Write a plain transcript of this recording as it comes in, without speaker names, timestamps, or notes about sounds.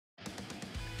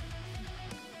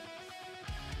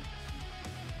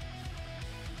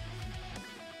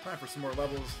Time for some more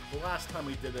levels. The last time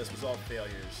we did this was all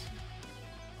failures.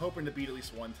 Hoping to beat at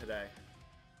least one today.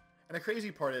 And the crazy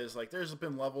part is, like, there's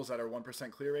been levels that are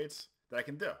 1% clear rates that I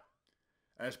can do.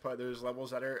 And there's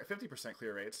levels that are 50%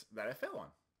 clear rates that I fail on.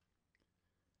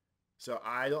 So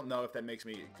I don't know if that makes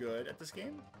me good at this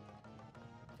game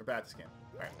or bad at this game.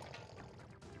 Alright.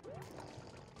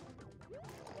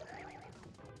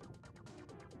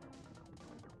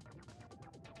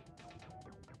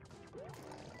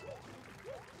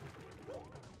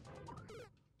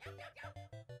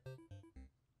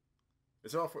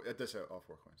 It's all four. This are all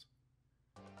 4 coins.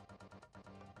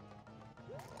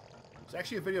 It's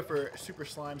actually a video for Super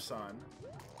Slime Son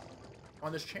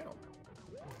on this channel.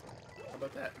 How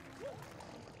about that?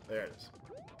 There it is.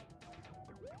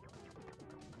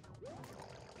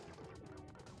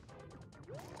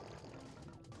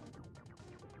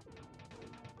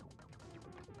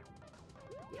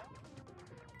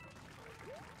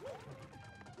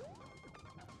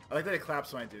 I like that it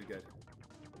claps when I do good.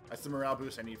 That's the morale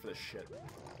boost I need for this shit.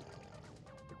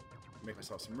 Make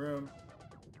myself some room.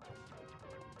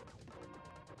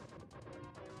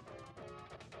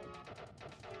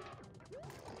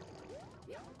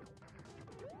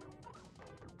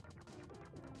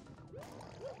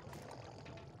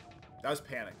 That was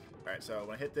panic. Alright, so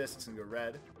when I hit this, it's gonna go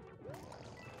red. So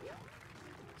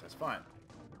that's fine.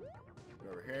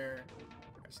 Go over here.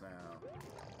 That's now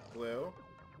blue.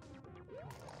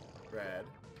 Red.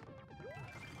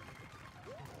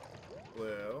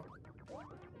 Blue.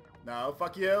 No,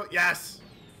 fuck you. Yes!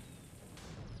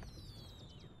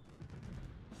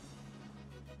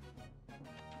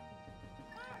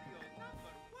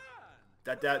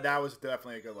 That was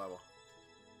definitely a good level.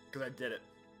 Because I did it.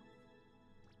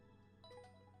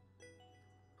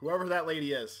 Whoever that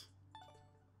lady is,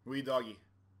 wee doggy,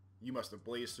 you must have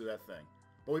blazed through that thing.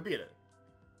 But we beat it.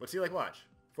 But see, like, watch.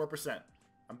 4%.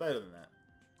 I'm better than that.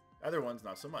 The other one's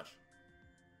not so much.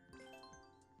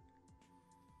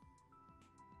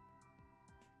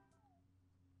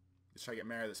 Let's try to get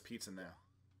married to this pizza now.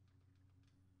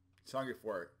 He's hungry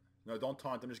for it. No, don't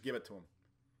taunt him, just give it to him.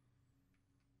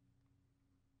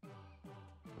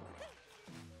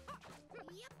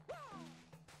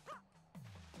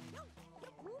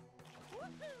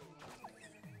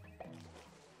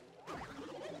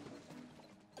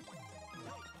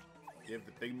 Give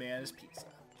the big man his pizza.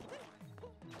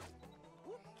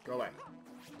 Go away.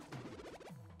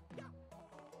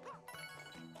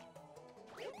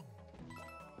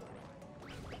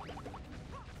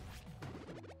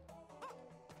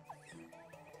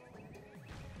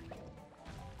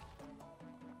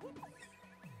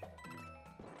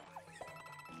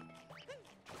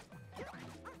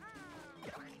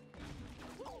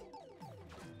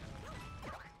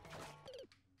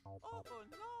 Oh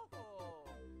no!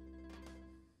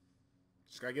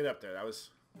 Just gotta get up there. That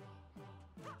was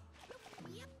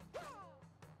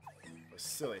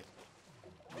silly.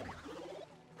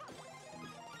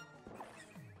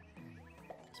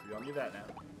 So we don't need that now.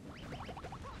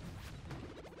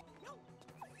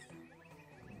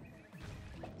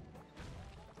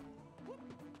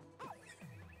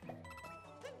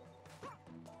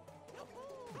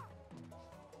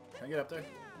 Can I get up there?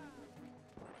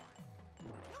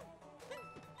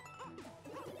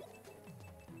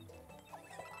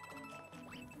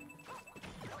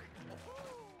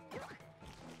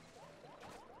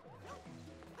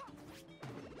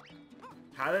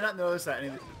 How did I not notice that any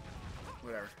of the...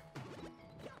 Whatever.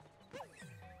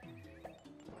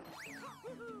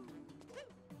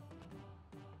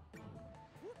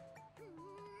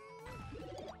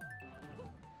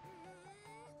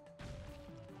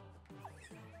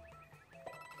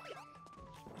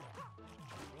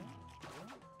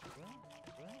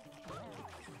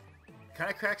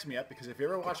 Kinda cracks me up because if you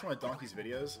ever watch one of Donkey's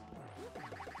videos,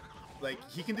 like,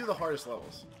 he can do the hardest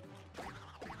levels.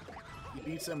 He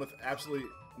beats them with absolutely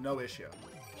no issue.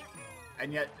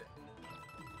 And yet,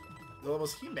 the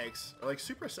levels he makes are like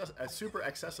super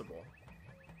accessible.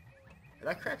 And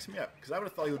that cracks me up, because I would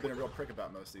have thought he would have been a real prick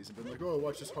about most of these and been like, oh,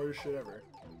 watch this hardest shit ever.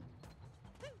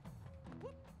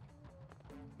 But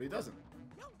he doesn't.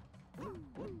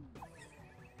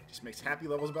 Just makes happy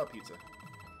levels about pizza.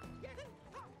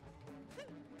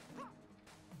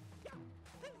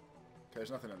 Okay,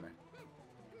 there's nothing in there.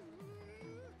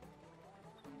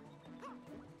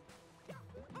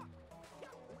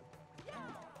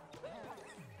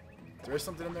 If there is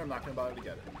something in there, I'm not going to bother to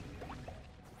get it.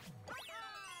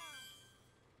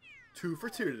 2 for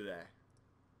 2 today.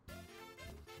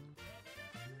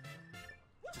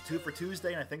 It's a 2 for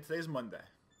Tuesday, and I think today's Monday.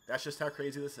 That's just how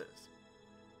crazy this is.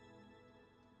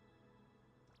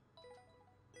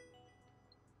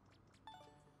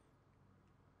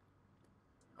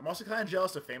 also kind of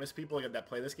jealous of famous people that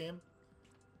play this game.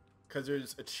 Because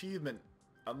there's achievement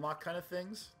unlock kind of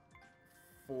things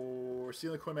for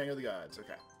stealing the coin manual of the gods.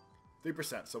 Okay.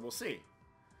 3%, so we'll see.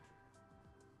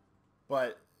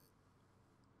 But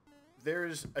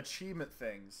there's achievement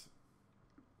things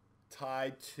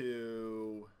tied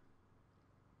to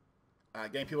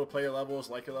getting people to play your levels,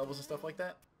 like your levels, and stuff like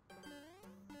that.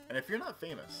 And if you're not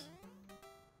famous,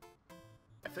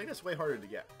 I think that's way harder to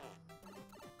get.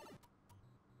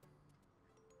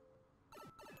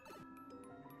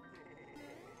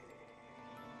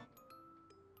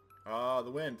 Ah,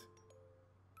 the wind.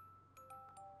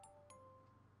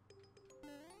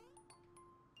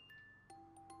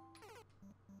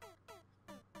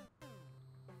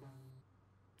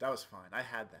 That was fine. I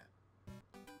had that.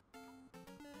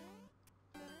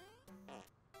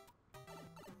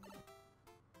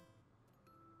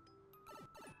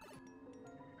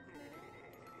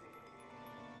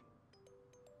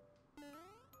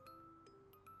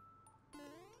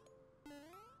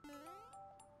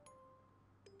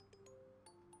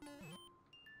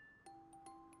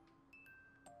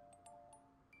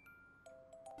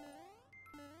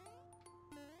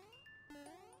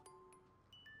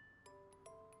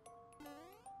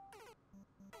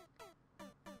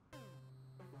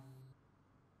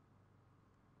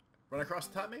 Run across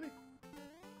the top, maybe?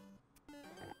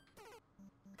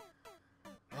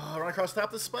 Oh, run across the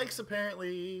top of the spikes,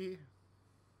 apparently.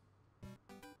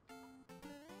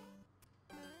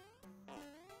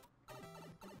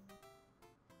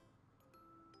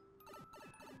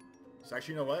 So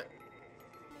actually, you know what?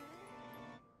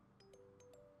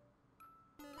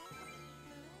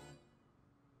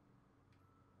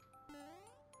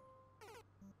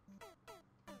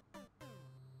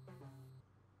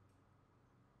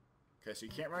 Okay, so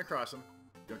you can't run across them.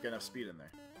 You don't get enough speed in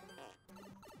there.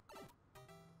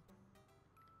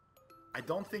 I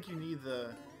don't think you need the...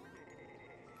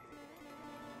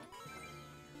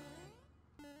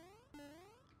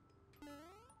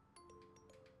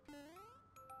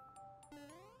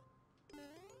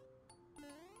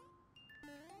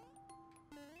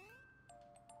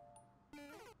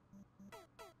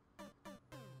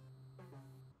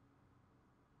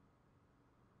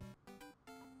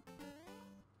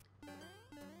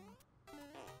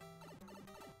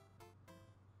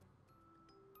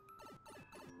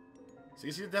 So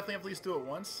you definitely have to at least do it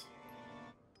once.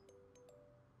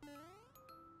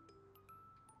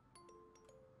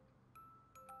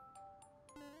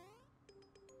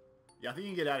 Yeah, I think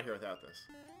you can get out of here without this.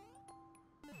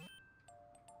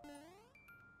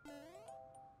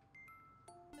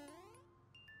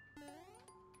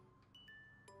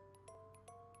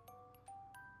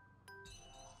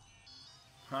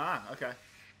 Ah, okay.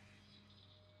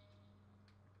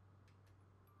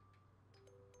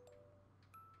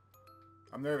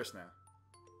 I'm nervous now.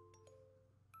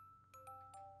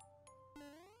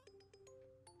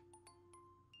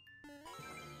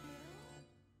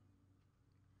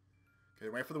 Okay,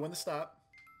 wait for the wind to stop.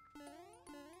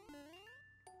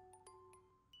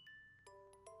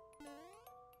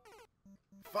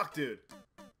 Fuck, dude.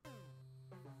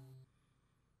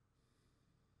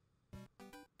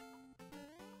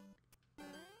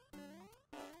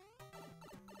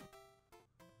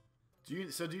 Do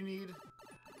you need...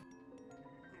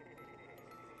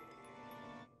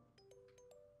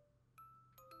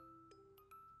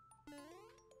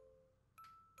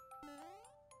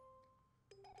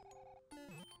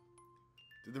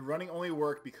 Did the running only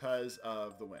work because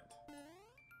of the wind?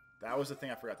 That was the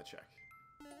thing I forgot to check.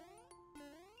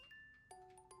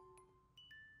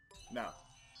 No.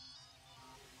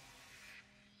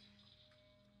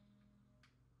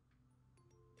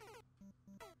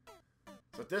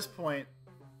 So at this point,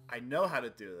 I know how to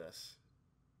do this.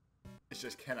 It's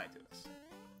just, can I do this?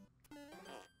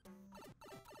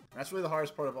 And that's really the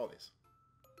hardest part of all these.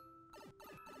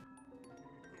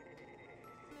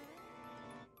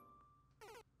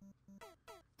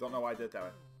 Don't know why I did it that way.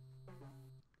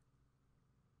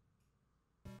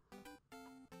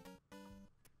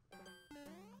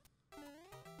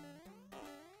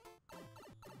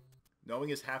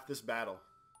 Knowing is half this battle.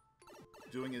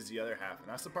 Doing is the other half. And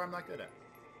that's the part I'm not good at.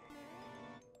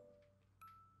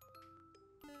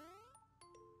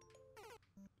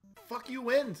 Fuck you,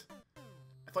 wind!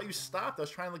 I thought you stopped. I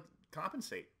was trying to, like,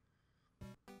 compensate.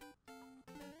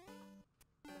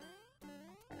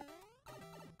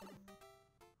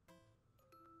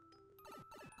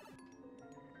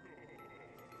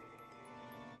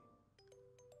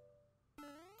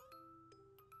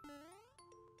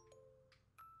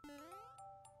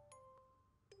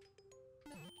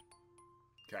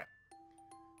 Okay.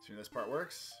 So this part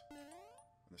works.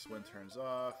 This wind turns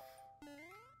off.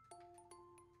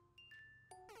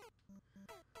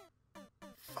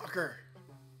 Fucker!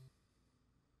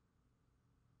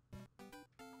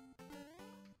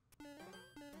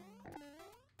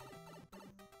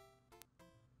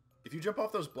 If you jump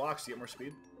off those blocks, you get more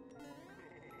speed.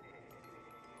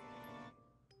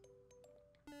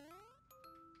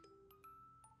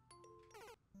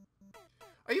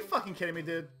 Are you fucking kidding me,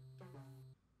 dude?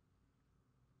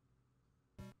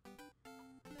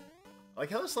 I like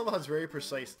how this level has very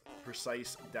precise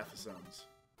death zones.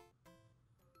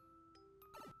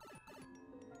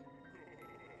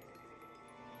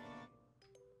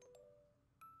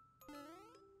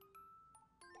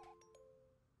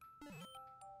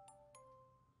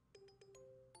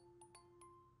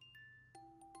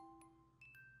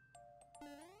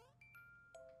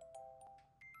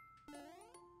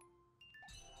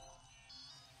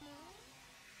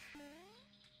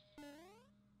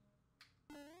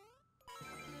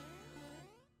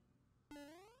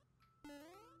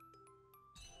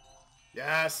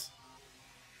 Yes!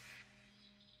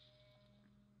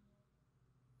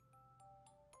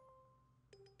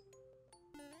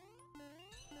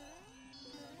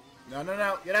 No, no,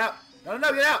 no, get out! No, no,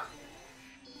 no, get out!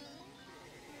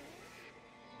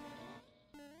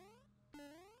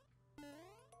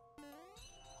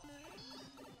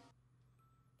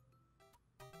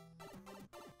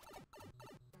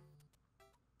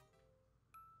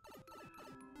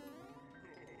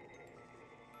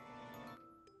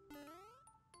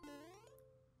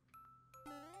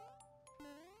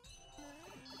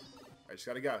 I just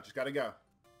gotta go. Just gotta go.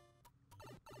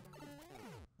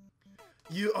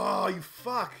 Oh, you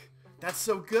fuck. That's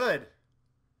so good.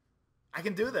 I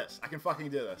can do this. I can fucking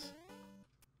do this.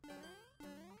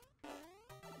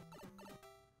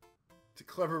 It's a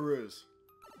clever ruse.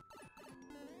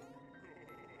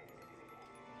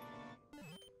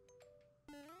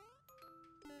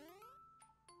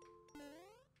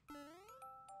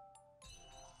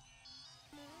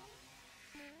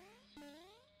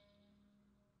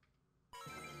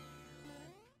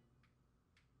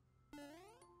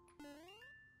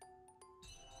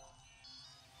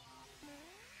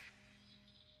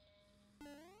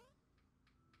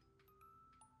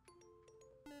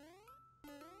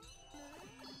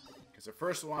 Because the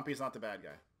first Swampy's not the bad guy.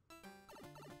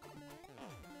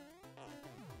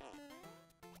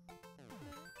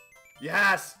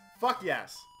 Yes! Fuck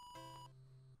yes!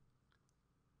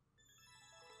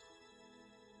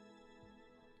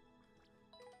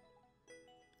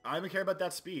 I don't even care about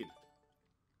that speed.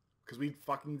 Because we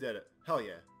fucking did it. Hell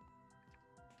yeah.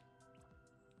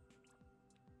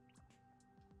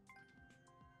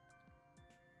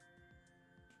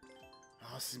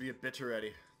 Oh, this is gonna be a bitch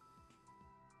already.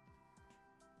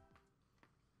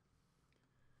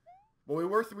 Well, we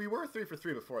were 3 for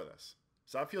 3 before this.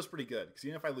 So that feels pretty good. Because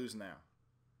even if I lose now.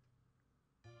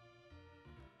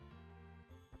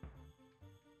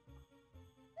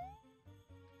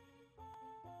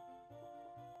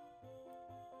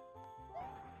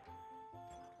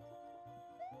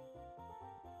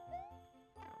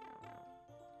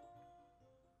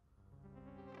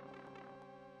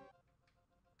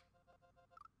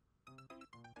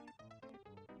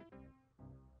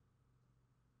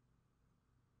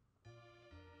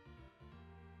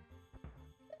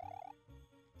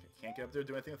 Can't get up there and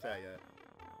do anything with that yet.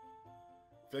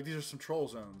 I feel like these are some troll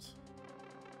zones.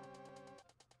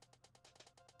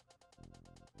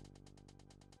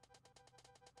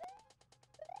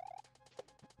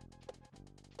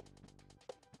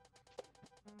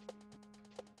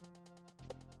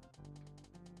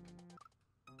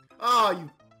 Oh,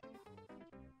 you...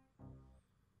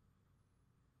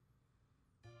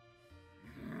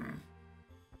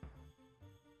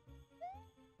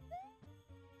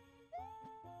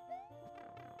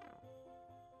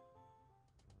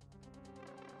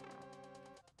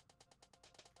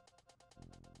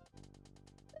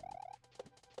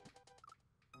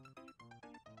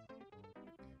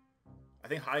 I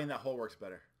think hiding that hole works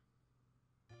better.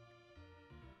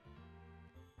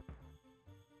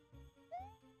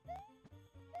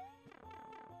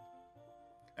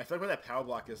 I feel like where that power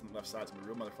block is on the left side is a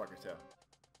real motherfucker too.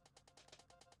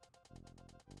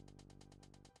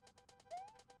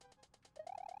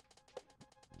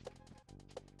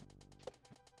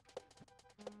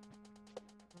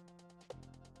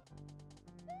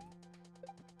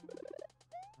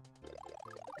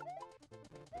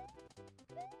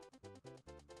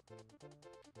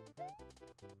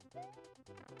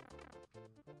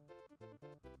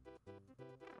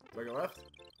 Do I go left?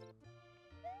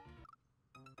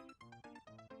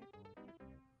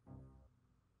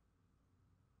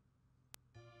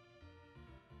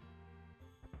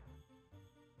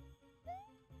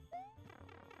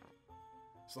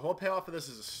 So the whole payoff of this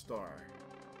is a star.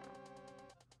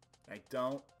 I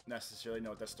don't necessarily know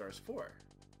what that star is for.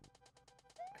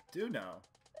 I do know.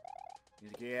 I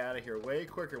need to get out of here way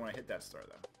quicker when I hit that star,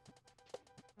 though.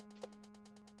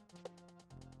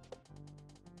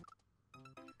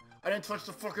 I didn't touch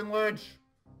the fucking ledge!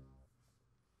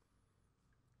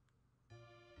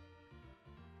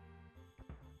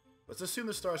 Let's assume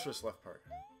the star's for this left part.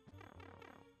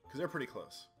 Because they're pretty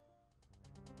close.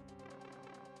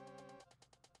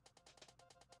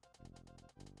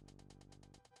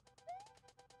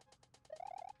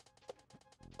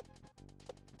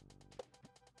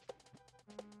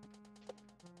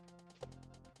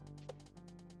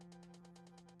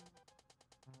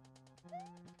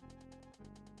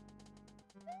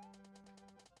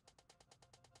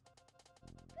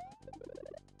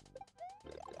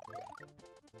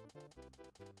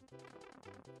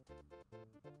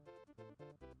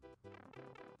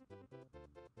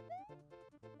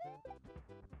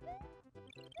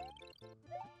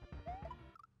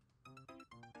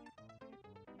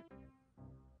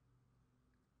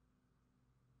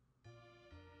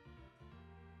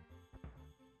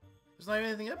 There's not even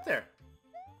anything up there.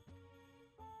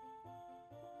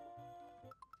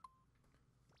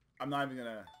 I'm not even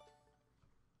gonna...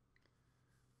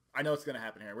 I know what's gonna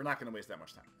happen here. We're not gonna waste that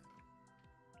much time.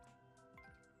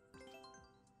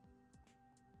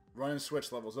 Run and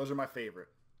switch levels. Those are my favorite.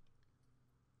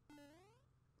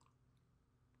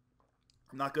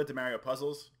 I'm not good at the Mario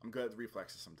puzzles. I'm good at the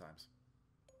reflexes sometimes.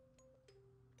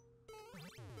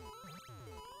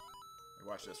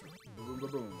 Watch this. Boom,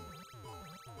 boom, boom.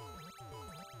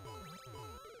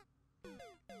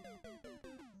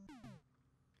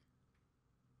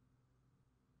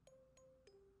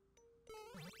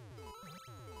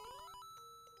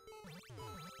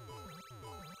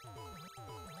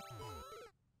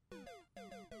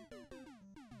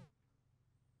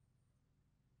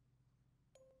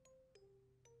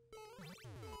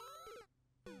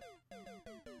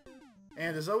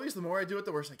 And as always, the more I do it,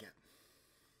 the worse I get.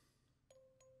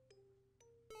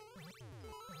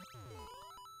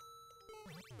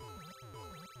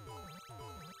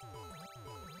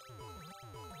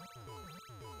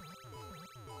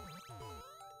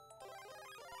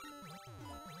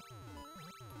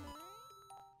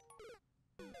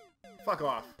 Fuck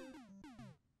off.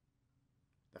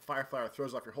 The fire flower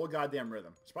throws off your whole goddamn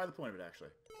rhythm. It's probably the point of it, actually.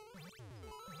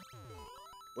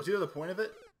 What's either the point of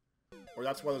it, or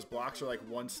that's why those blocks are like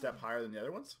one step higher than the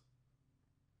other ones?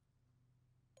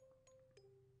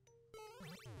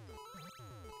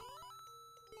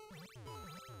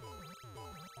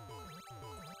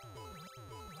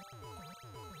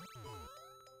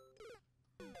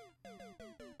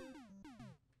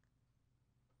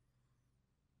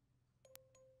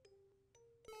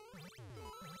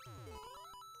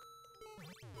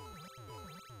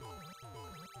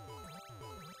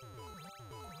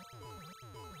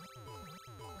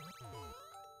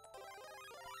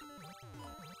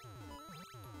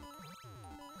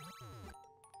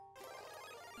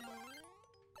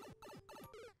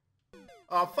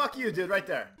 Oh, fuck you, dude, right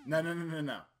there. No, no, no, no,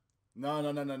 no. No,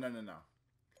 no, no, no, no, no, no.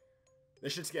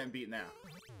 This shit's getting beat now.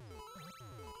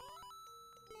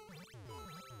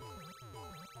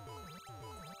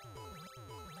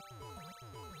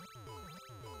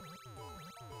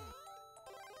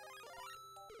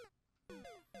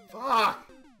 Fuck!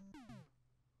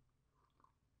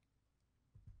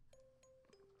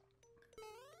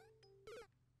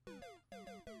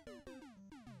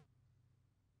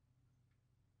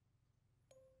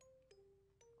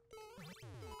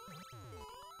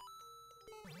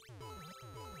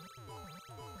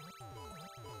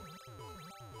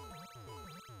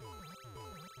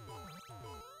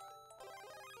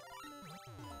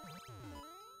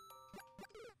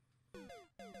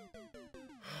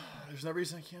 There's no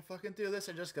reason I can't fucking do this.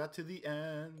 I just got to the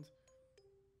end.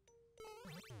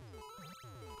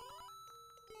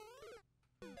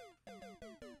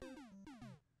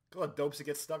 Look at dopes that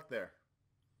get stuck there.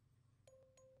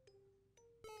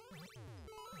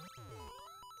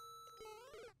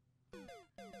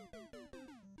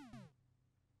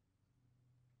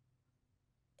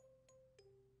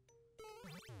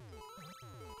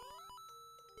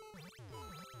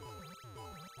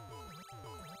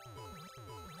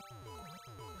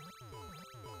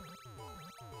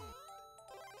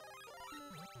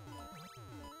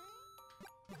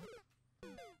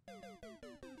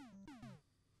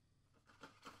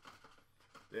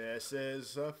 This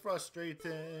is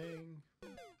frustrating.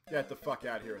 Get the fuck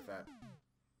out of here with that.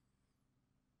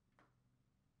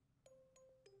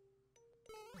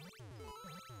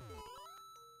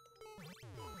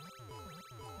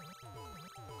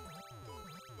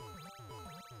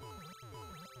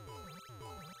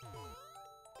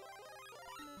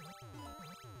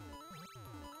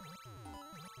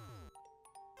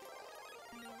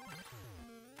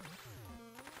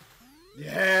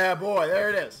 Yeah, boy, there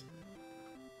it is.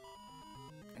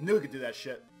 I knew we could do that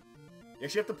shit. You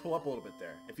actually have to pull up a little bit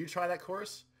there. If you try that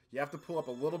course, you have to pull up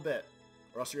a little bit,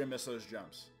 or else you're gonna miss those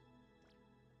jumps.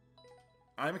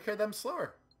 I even carried them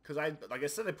slower, because like I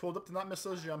said, I pulled up to not miss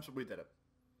those jumps, but we did it.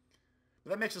 But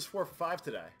that makes us 4 for 5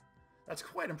 today. That's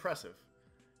quite impressive.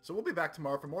 So we'll be back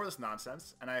tomorrow for more of this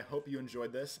nonsense, and I hope you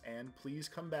enjoyed this, and please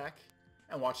come back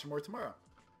and watch some more tomorrow.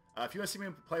 If you want to see me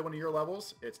play one of your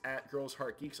levels, it's at Girls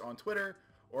Heart Geeks on Twitter,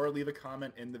 or leave a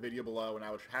comment in the video below, and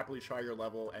I would happily try your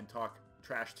level and talk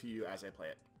trash to you as I play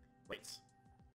it. Waits.